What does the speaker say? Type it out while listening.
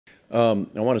I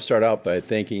want to start out by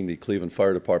thanking the Cleveland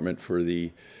Fire Department for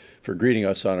greeting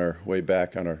us on our way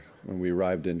back when we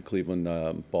arrived in Cleveland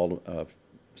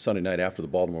Sunday night after the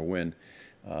Baltimore win.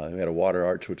 We had a water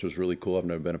arch, which was really cool. I've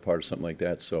never been a part of something like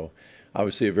that. So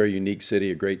obviously a very unique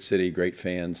city, great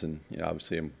fans, and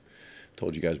obviously I'm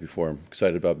told you guys before, I'm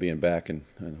excited about being back and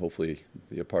hopefully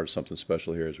be a part of something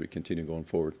special here as we continue going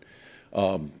forward.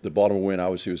 The Baltimore win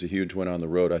obviously was a huge win on the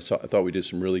road. I thought we did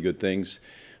some really good things.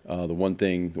 The one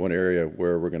area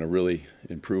where we're going to really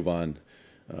improve on,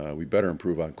 we better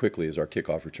improve on quickly, is our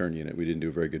kickoff return unit. We didn't do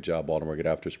a very good job. Baltimore got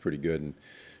after us pretty good, and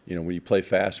when you play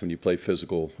fast, when you play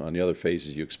physical on the other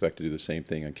phases, you expect to do the same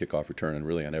thing on kickoff return, and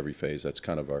really on every phase. That's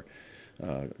kind of our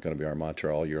going to be our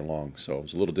mantra all year long. So it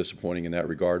was a little disappointing in that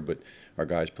regard, but our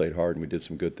guys played hard and we did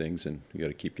some good things, and we got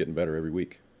to keep getting better every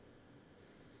week.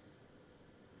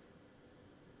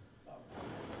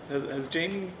 Has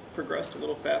Jamie progressed a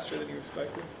little faster than you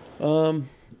expected?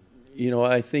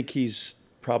 I think he's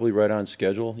probably right on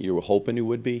schedule. You were hoping he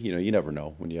would be. You never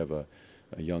know when you have a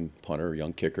young punter, a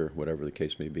young kicker, whatever the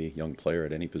case may be, young player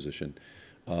at any position.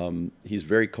 He's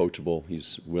very coachable.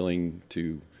 He's willing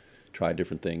to try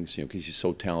different things, because he's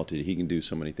so talented. He can do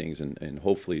so many things, and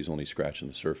hopefully he's only scratching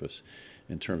the surface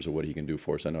in terms of what he can do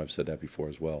for us. I know I've said that before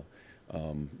as well.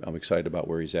 I'm excited about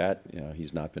where he's at.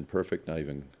 He's not been perfect, not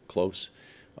even close,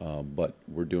 but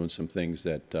we're doing some things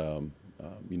that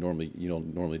you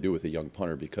don't normally do with a young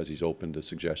punter, because he's open to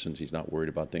suggestions. He's not worried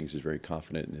about things. He's very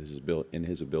confident in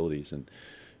his abilities, and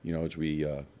as we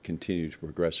continue to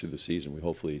progress through the season, we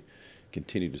hopefully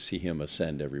continue to see him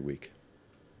ascend every week.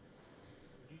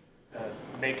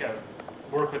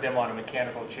 Work with them on a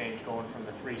mechanical change, going from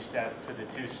the 3-step to the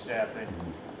 2-step, and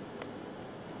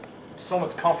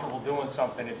someone's comfortable doing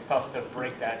something, it's tough to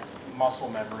break that muscle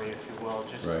memory, if you will.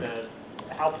 Just right.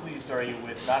 How pleased are you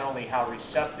with not only how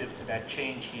receptive to that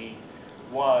change he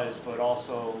was, but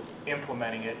also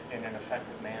implementing it in an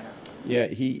effective manner? Yeah,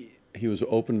 he was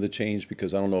open to the change,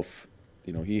 because I don't know if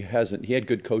he had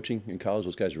good coaching in college.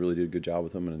 Those guys really did a good job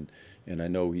with him, and I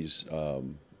know he's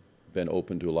been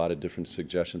open to a lot of different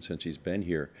suggestions since he's been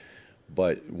here.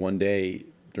 But one day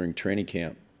during training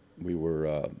camp, we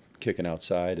were kicking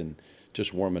outside and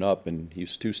just warming up, and he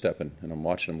was 2-stepping, and I'm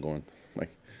watching him going, like,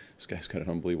 this guy's got an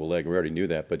unbelievable leg. We already knew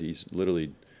that, but he's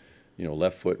literally,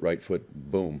 left foot, right foot,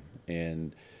 boom.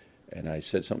 And I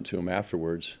said something to him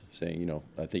afterwards saying,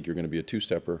 I think you're going to be a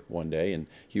 2-stepper one day. And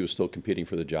he was still competing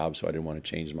for the job, so I didn't want to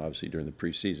change him, obviously, during the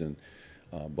preseason.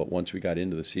 But once we got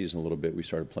into the season a little bit, we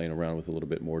started playing around with it a little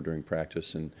bit more during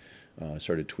practice, and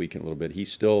started tweaking a little bit. He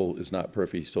still is not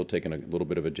perfect. He's still taking a little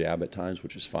bit of a jab at times,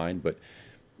 which is fine. But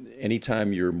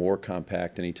anytime you're more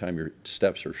compact, anytime your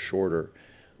steps are shorter,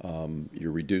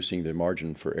 you're reducing the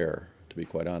margin for error, to be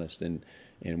quite honest. And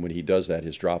when he does that,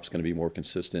 his drop's going to be more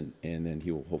consistent, and then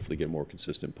he will hopefully get a more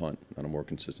consistent punt on a more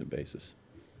consistent basis.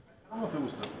 I don't know if it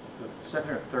was the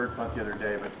second or third punt the other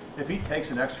day, but if he takes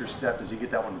an extra step, does he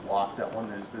get that one blocked? That one,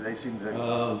 they seem to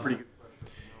be pretty good.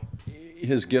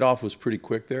 His get-off was pretty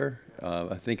quick there.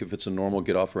 I think if it's a normal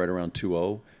get-off right around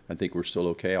 2-0, I think we're still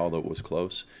okay, although it was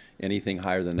close. Anything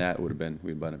higher than that we'd have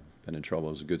been in trouble.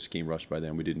 It was a good scheme rush by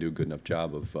them. We didn't do a good enough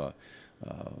job of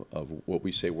what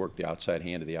we say work the outside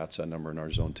hand to the outside number in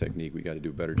our zone technique. We got to do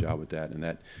a better job with that, and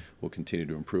that will continue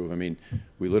to improve. I mean,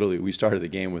 we started the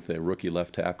game with a rookie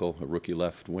left tackle, a rookie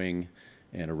left wing,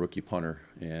 and a rookie punter.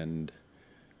 And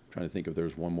I'm trying to think if there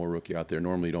was one more rookie out there.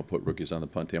 Normally you don't put rookies on the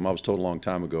punt team. I was told a long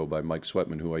time ago by Mike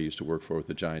Sweatman, who I used to work for with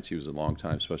the Giants. He was a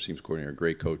long-time special teams coordinator,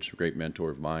 great coach, great mentor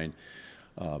of mine.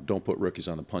 Don't put rookies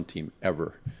on the punt team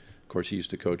ever. Of course, he used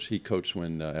to coach. He coached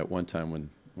when at one time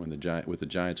with the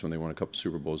Giants, when they won a couple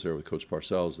Super Bowls there with Coach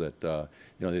Parcells, that they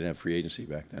didn't have free agency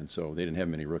back then, so they didn't have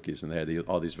many rookies, and they had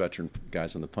all these veteran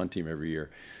guys on the punt team every year.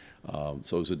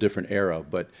 So it was a different era,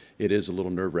 but it is a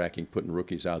little nerve-wracking putting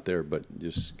rookies out there. But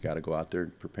just got to go out there,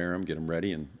 prepare them, get them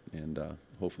ready, and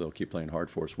hopefully they'll keep playing hard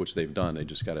for us, which they've done. They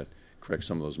just got to correct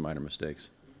some of those minor mistakes.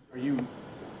 We're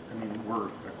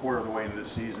a quarter of the way into the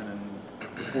season,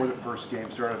 and before the first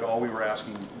game started, all we were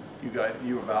asking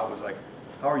you about was like,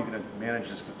 how are you going to manage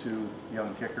this with two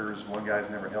young kickers? One guy's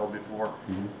never held before.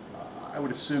 Mm-hmm. I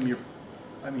would assume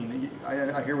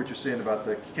I hear what you're saying about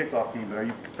the kickoff team, but are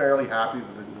you fairly happy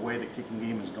with the way the kicking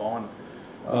game has gone?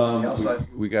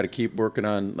 We got to keep working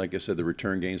on, like I said, the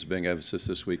return game's a big emphasis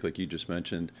this week, like you just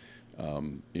mentioned.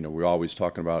 We're always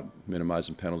talking about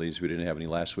minimizing penalties. We didn't have any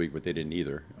last week, but they didn't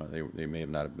either. They may have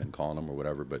not have been calling them or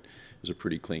whatever, but it was a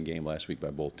pretty clean game last week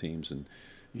by both teams. And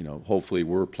hopefully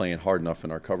we're playing hard enough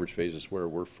in our coverage phases where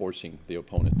we're forcing the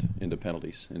opponent into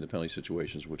penalty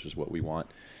situations, which is what we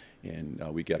want. and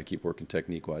we got to keep working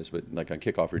technique-wise. But like on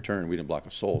kickoff return, we didn't block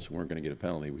a soul, so we weren't going to get a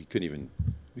penalty. We couldn't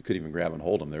even grab and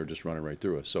hold them. They were just running right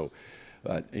through us. So,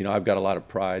 you know, I've got a lot of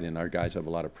pride, and our guys have a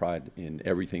lot of pride in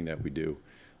everything that we do.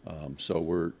 So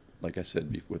we're, like I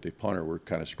said, with the punter, we're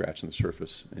kind of scratching the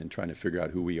surface and trying to figure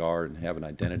out who we are and have an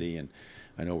identity. And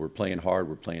I know we're playing hard,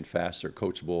 we're playing fast, they're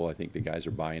coachable. I think the guys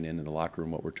are buying in the locker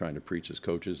room what we're trying to preach as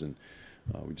coaches, and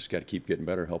we just got to keep getting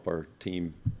better, help our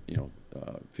team, you know,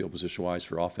 field position-wise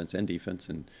for offense and defense,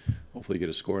 and hopefully get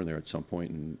a score in there at some point.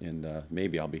 And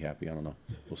maybe I'll be happy. I don't know.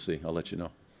 We'll see. I'll let you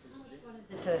know. How much fun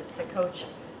is it to coach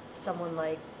someone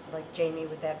like Jamie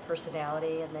with that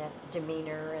personality and that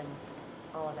demeanor and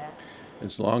all of that?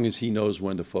 As long as he knows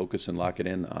when to focus and lock it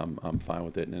in, I'm fine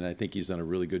with it. And I think he's done a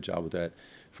really good job with that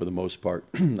for the most part.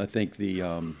 I think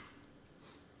the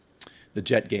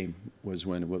Jet game was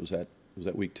when, what was that? Was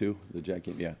that week 2? The Jet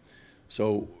game, yeah.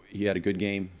 So he had a good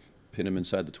game, pinned him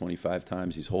inside the 25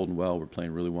 times. He's holding well. We're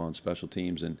playing really well on special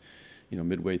teams. And, you know,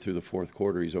 midway through the 4th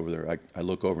quarter, he's over there. I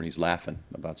look over and he's laughing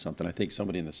about something. I think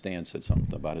somebody in the stand said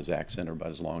something about his accent or about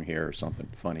his long hair or something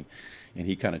funny. And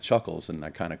he kind of chuckles, and I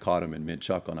kind of caught him in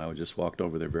mid-chuckle, and I just walked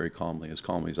over there very calmly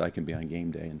as I can be on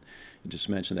game day, and just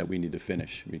mentioned that we need to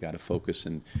finish. We got to focus,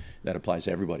 and that applies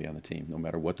to everybody on the team, no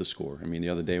matter what the score. I mean, the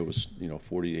other day it was, you know,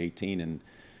 40-18, and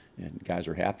guys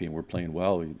are happy and we're playing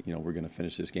well. You know, we're going to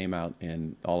finish this game out,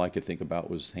 and all I could think about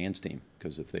was hands team,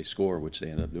 because if they score, which they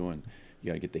end up doing, you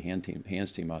got to get the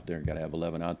hands team out there, and got to have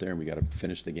 11 out there, and we got to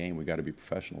finish the game. We got to be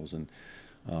professionals, and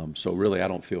so really I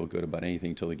don't feel good about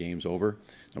anything until the game's over,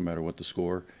 no matter what the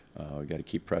score. We got to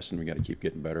keep pressing. We got to keep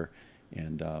getting better,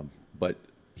 and but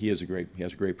he has a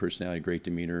great personality, great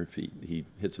demeanor. If he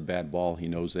hits a bad ball, he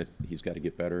knows that he's got to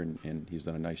get better, and he's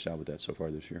done a nice job with that so far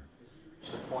this year.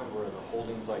 To the point where the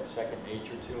holding's like second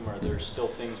nature to him, or are there still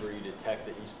things where you detect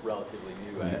that he's relatively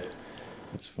new at it?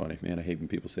 That's funny, man. I hate when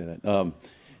people say that.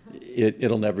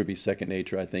 It'll never be second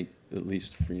nature, I think, at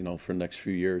least for, you know, for the next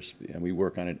few years. And we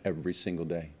work on it every single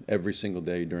day. Every single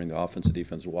day during the offensive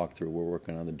defensive walkthrough, we're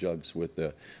working on the jugs with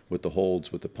the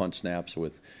holds, with the punt snaps,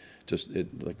 with just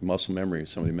like muscle memory.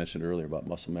 Somebody mentioned earlier about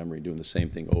muscle memory, doing the same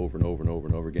thing over and over and over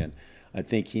and over again. I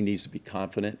think he needs to be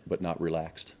confident but not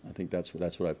relaxed. I think that's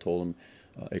what I've told him.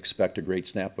 Expect a great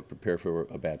snap, but prepare for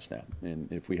a bad snap.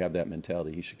 And if we have that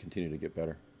mentality, he should continue to get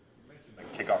better. You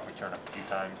mentioned the kickoff return a few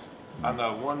times. On the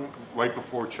one right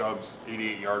before Chubb's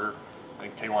 88-yarder, I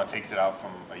think Taylor takes it out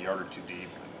from a yard or two deep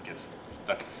and gets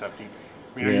stuck at 17.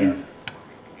 I mean,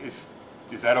 Yeah.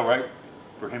 Is that all right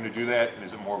for him to do that? And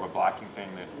is it more of a blocking thing?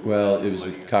 Well, it was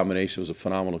a combination. It was a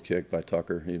phenomenal kick by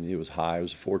Tucker. He was high. It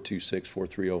was a 4.26,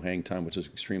 4.30 hang time, which is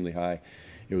extremely high.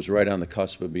 It was right on the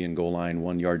cusp of being goal line,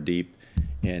 1 yard deep.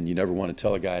 And you never want to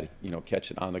tell a guy to, you know,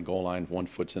 catch it on the goal line. 1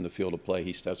 foot's in the field of play.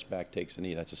 He steps back, takes a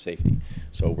knee. That's a safety.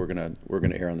 So we're gonna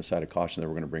err on the side of caution that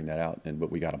we're gonna bring that out.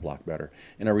 But we got to block better.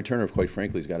 And our returner, quite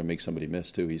frankly, has got to make somebody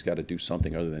miss too. He's got to do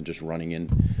something other than just running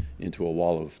into a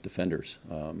wall of defenders.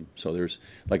 So there's,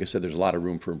 like I said, there's a lot of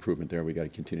room for improvement there. We got to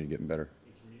continue getting better.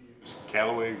 Can you use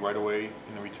Callaway right away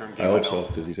in the return game? I hope so,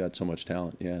 because he's got so much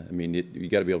talent. Yeah, I mean, you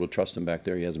got to be able to trust him back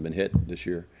there. He hasn't been hit this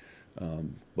year.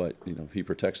 But, you know, if he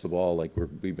protects the ball like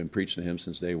we've been preaching to him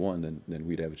since day one, then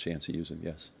we'd have a chance to use him,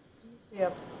 yes. Do you stay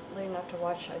up late enough to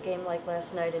watch a game like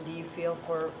last night, and do you feel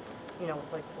for, you know,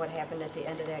 like what happened at the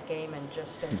end of that game, and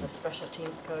just as a special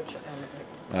teams coach?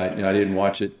 I didn't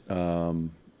watch it.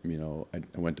 You know,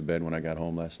 I went to bed when I got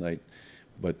home last night.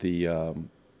 But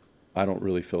I don't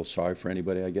really feel sorry for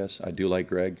anybody, I guess. I do like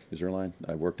Greg Zuerlein.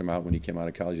 I worked him out when he came out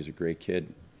of college. He's a great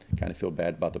kid. Kind of feel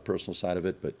bad about the personal side of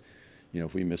it, but you know,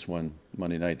 if we miss one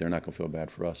Monday night, they're not going to feel bad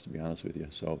for us, to be honest with you.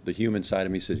 So the human side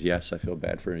of me says, yes, I feel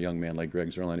bad for a young man like Greg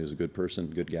Zuerlein. He was a good person,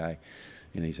 good guy,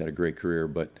 and he's had a great career.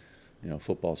 But, you know,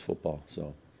 football's football.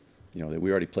 So, you know, that we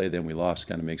already played them, we lost,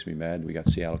 kind of makes me mad. We got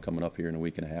Seattle coming up here in a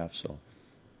week and a half, so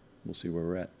we'll see where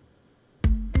we're at.